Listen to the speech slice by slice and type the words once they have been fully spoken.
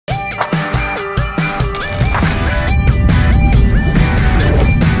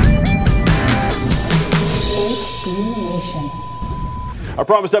Our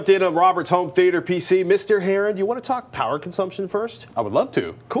promised update on Robert's home theater PC. Mr. Heron, do you want to talk power consumption first? I would love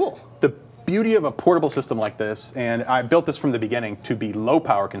to. Cool. The beauty of a portable system like this, and I built this from the beginning to be low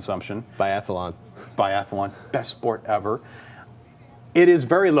power consumption. Biathlon. Biathlon, best sport ever. It is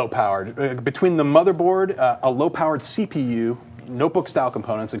very low powered. Between the motherboard, a low powered CPU, notebook style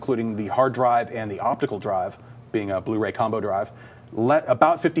components, including the hard drive and the optical drive, being a Blu-ray combo drive,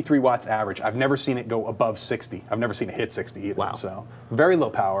 about 53 watts average. I've never seen it go above 60. I've never seen it hit 60 either. Wow. So very low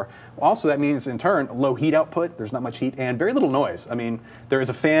power. Also, that means in turn low heat output. There's not much heat and very little noise. I mean, there is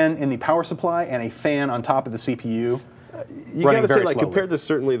a fan in the power supply and a fan on top of the CPU. You gotta say, like, compared to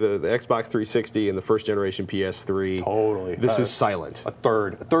certainly the Xbox 360 and the first generation PS3, totally, this is silent. A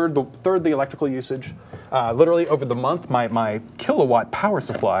third the electrical usage. Literally over the month, my kilowatt power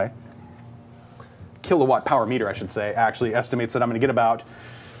supply. Kilowatt power meter, I should say, actually estimates that I'm going to get about,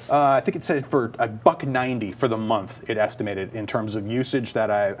 I think it said for $1.90 for the month, it estimated in terms of usage that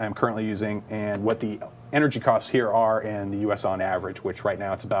I'm currently using and what the energy costs here are in the US on average, which right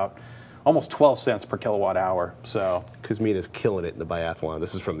now it's about almost 12 cents per kilowatt hour. So Kuzmina's killing it in the biathlon.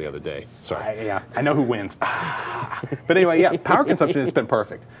 This is from the other day. Sorry. Yeah, I know who wins. But anyway, yeah, power consumption has been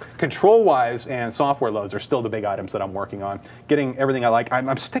perfect. Control-wise and software loads are still the big items that I'm working on. Getting everything I like.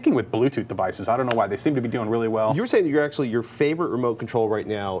 I'm sticking with Bluetooth devices. I don't know why. They seem to be doing really well. You were saying that your favorite remote control right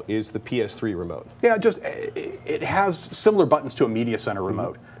now is the PS3 remote. Yeah, just it has similar buttons to a media center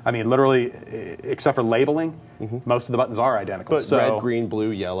remote. I mean, literally, except for labeling, most of the buttons are identical. But red, green,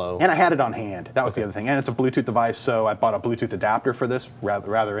 blue, yellow. And I had it on hand. That was the other thing. And it's a Bluetooth device, so I bought a Bluetooth adapter for this,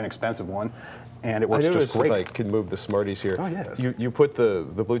 rather inexpensive one. And it works just great. If I could move the Smarties here. Oh, yes. You put the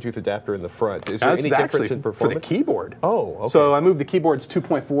Bluetooth adapter in the front. Is there any difference in performance? For the keyboard. Oh, okay. So I moved the keyboard's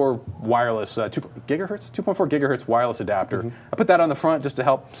 2.4 wireless, 2.4 gigahertz wireless adapter. I put that on the front just to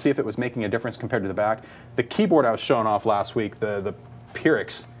help see if it was making a difference compared to the back. The keyboard I was showing off last week, the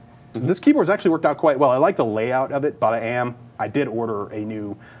Pyrrhix. This keyboard's actually worked out quite well. I like the layout of it, but I did order a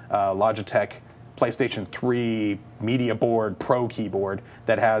new Logitech PlayStation 3 Media Board Pro keyboard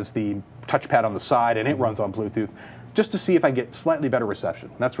that has the touchpad on the side and it runs on Bluetooth, just to see if I get slightly better reception.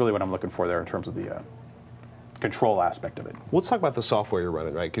 That's really what I'm looking for there in terms of the control aspect of it. Let's talk about the software you're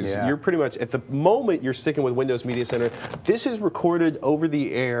running, right? Because you're pretty much, at the moment, you're sticking with Windows Media Center. This is recorded over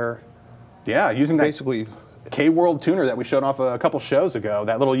the air. Yeah, using that basically K-World tuner that we showed off a couple shows ago,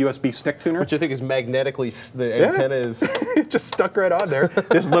 that little USB stick tuner. Which I think is magnetically, the antenna is... It just stuck right on there.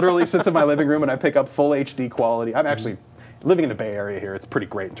 This literally sits in my living room and I pick up full HD quality. I'm actually living in the Bay Area here. It's pretty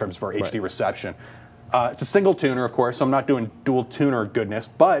great in terms of our HD reception. It's a single tuner, of course, so I'm not doing dual tuner goodness,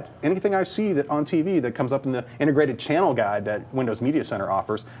 but anything I see that on TV that comes up in the integrated channel guide that Windows Media Center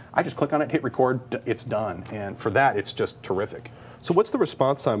offers, I just click on it, hit record, it's done. And for that, it's just terrific. So what's the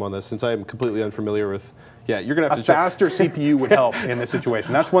response time on this, since I am completely unfamiliar with... Yeah, you're going to have to... A faster CPU would help in this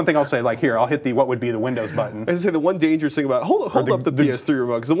situation. That's one thing I'll say, like here, I'll hit what would be the Windows button. I say the one dangerous thing about... Hold up the PS3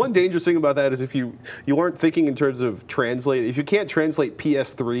 remote, because the one dangerous thing about that is if you aren't thinking in terms of translate, if you can't translate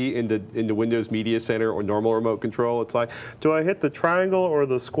PS3 into Windows Media Center or normal remote control, it's like, do I hit the triangle or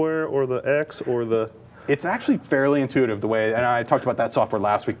the square or the X or the... It's actually fairly intuitive the way, and I talked about that software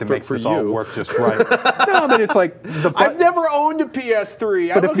last week that makes this all work just right. No, but it's like I've never owned a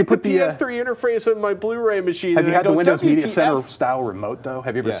PS3. I look at the PS3 interface on my Blu-ray machine. Have you had the Windows Media Center style remote though?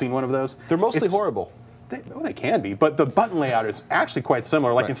 Have you ever seen one of those? They're mostly horrible. They can be, but the button layout is actually quite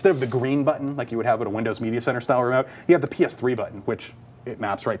similar. Like instead of the green button, like you would have with a Windows Media Center style remote, you have the PS3 button, which it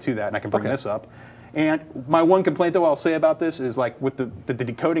maps right to that, and I can bring this up. And my one complaint though I'll say about this is like with the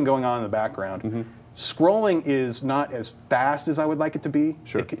decoding going on in the background, scrolling is not as fast as I would like it to be.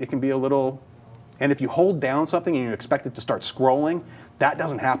 Sure. It can be a little, and if you hold down something and you expect it to start scrolling, that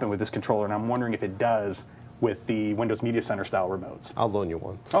doesn't happen with this controller, and I'm wondering if it does with the Windows Media Center style remotes. I'll loan you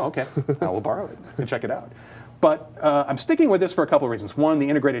one. Oh, okay. I will borrow it and check it out. But I'm sticking with this for a couple of reasons. One, the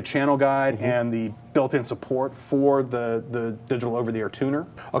integrated channel guide and the built-in support for the digital over-the-air tuner.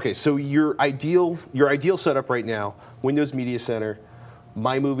 Okay, so your ideal setup right now, Windows Media Center,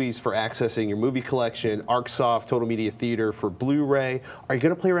 My Movies for accessing your movie collection, ArcSoft, Total Media Theater for Blu-ray. Are you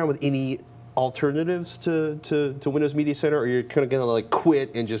going to play around with any alternatives to Windows Media Center, or are you kind of going to like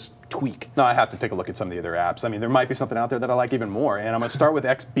quit and just tweak? No, I have to take a look at some of the other apps. I mean, there might be something out there that I like even more, and I'm going to start with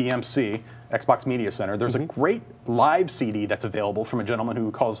XBMC, Xbox Media Center. There's a great live CD that's available from a gentleman who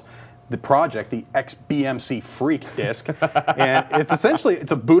calls the project the XBMC Freak Disc, and it's essentially,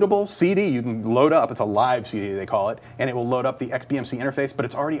 it's a bootable CD you can load up. It's a live CD, they call it, and it will load up the XBMC interface, but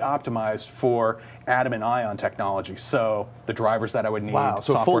it's already optimized for Atom and Ion technology, so the drivers that I would need,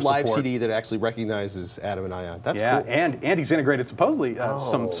 so a full live CD that actually recognizes Atom and Ion. That's cool. And he's integrated supposedly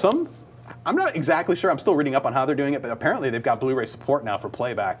some I'm not exactly sure. I'm still reading up on how they're doing it, but apparently they've got Blu-ray support now for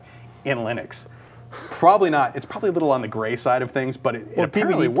playback in Linux. Probably not. It's probably a little on the gray side of things, but it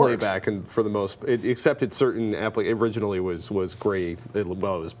apparently DVD works. playback, and for the most, it accepted certain originally was gray.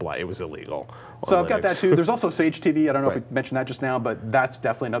 Well, it was black. It was illegal. So I've got that too. There's also SageTV. I don't know if we mentioned that just now, but that's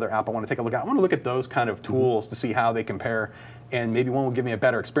definitely another app I want to take a look at. I want to look at those kind of tools to see how they compare, and maybe one will give me a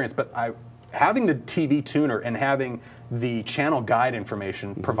better experience. But having the TV tuner and having the channel guide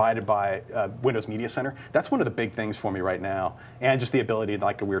information provided by Windows Media Center, that's one of the big things for me right now. And just the ability,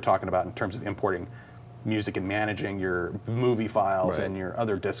 like we were talking about in terms of importing music and managing your movie files and your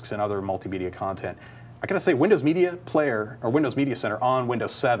other discs and other multimedia content. I gotta say, Windows Media Player or Windows Media Center on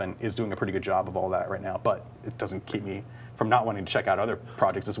Windows 7 is doing a pretty good job of all that right now, but it doesn't keep me from not wanting to check out other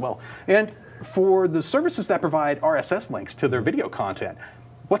projects as well. And for the services that provide RSS links to their video content,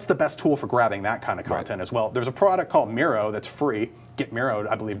 what's the best tool for grabbing that kind of content as well? There's a product called Miro that's free. Get Miro,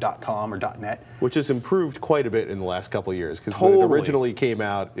 I believe, .com or .net. Which has improved quite a bit in the last couple of years. Because when it originally came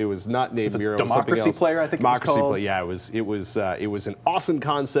out, it was not named Miro. It was Democracy Player, I think it was called. Yeah, it was an awesome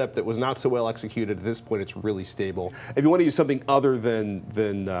concept that was not so well executed. At this point, it's really stable. If you want to use something other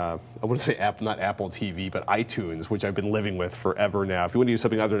than I want to say not Apple TV, but iTunes, which I've been living with forever now. If you want to use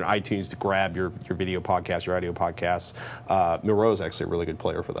something other than iTunes to grab your video podcast, your audio podcasts, Miro is actually a really good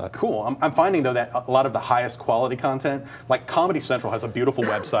player for that. Cool. I'm finding though that a lot of the highest quality content, like Comedy Central has a beautiful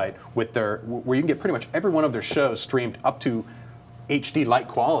website with where you can get pretty much every one of their shows streamed up to HD light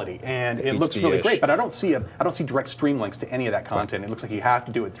quality, and it looks really great. But I don't see direct stream links to any of that content. It looks like you have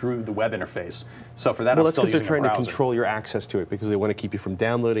to do it through the web interface. So for that, well, I'm still using that's because they're trying a browser. to control your access to it, because they want to keep you from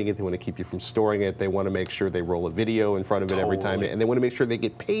downloading it. They want to keep you from storing it. They want to make sure they roll a video in front of it every time, and they want to make sure they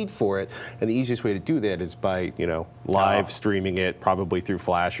get paid for it. And the easiest way to do that is by live streaming it, probably through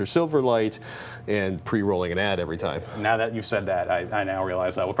Flash or Silverlight, and pre-rolling an ad every time. Now that you've said that, I now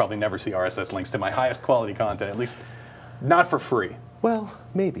realize I will probably never see RSS links to my highest quality content, at least not for free. Well,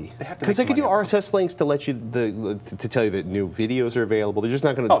 maybe. Because they could do RSS links to let you to tell you that new videos are available. They're just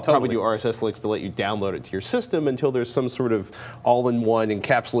not going to probably do RSS links to let you download it to your system until there's some sort of all-in-one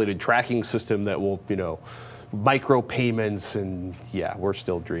encapsulated tracking system that will, micro payments, and yeah, we're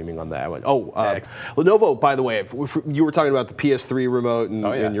still dreaming on that one. Oh, Lenovo, by the way, if you were talking about the PS3 remote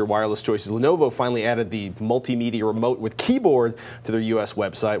and your wireless choices. Lenovo finally added the multimedia remote with keyboard to their US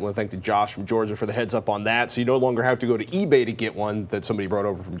website. I want to thank Josh from Georgia for the heads up on that. So you no longer have to go to eBay to get one that somebody brought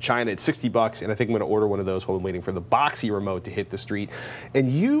over from China. It's $60, and I think I'm going to order one of those while I'm waiting for the boxy remote to hit the street.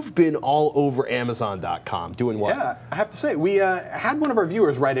 And you've been all over Amazon.com doing what? Yeah, I have to say, we had one of our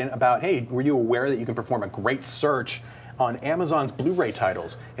viewers write in about, hey, were you aware that you can perform a great search on Amazon's Blu-ray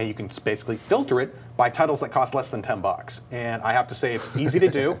titles, and you can basically filter it by titles that cost less than $10. And I have to say, it's easy to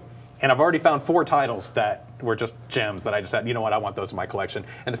do. And I've already found 4 titles that were just gems that I just said, you know what, I want those in my collection.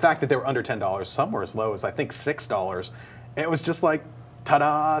 And the fact that they were under $10, some were as low as I think $6, it was just like,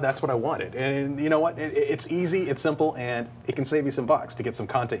 ta-da, that's what I wanted. And you know what, it's easy, it's simple, and it can save you some bucks to get some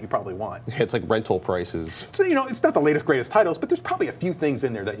content you probably want. It's like rental prices. So, it's not the latest, greatest titles, but there's probably a few things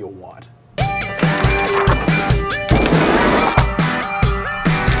in there that you'll want.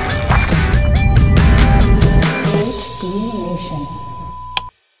 HD Nation.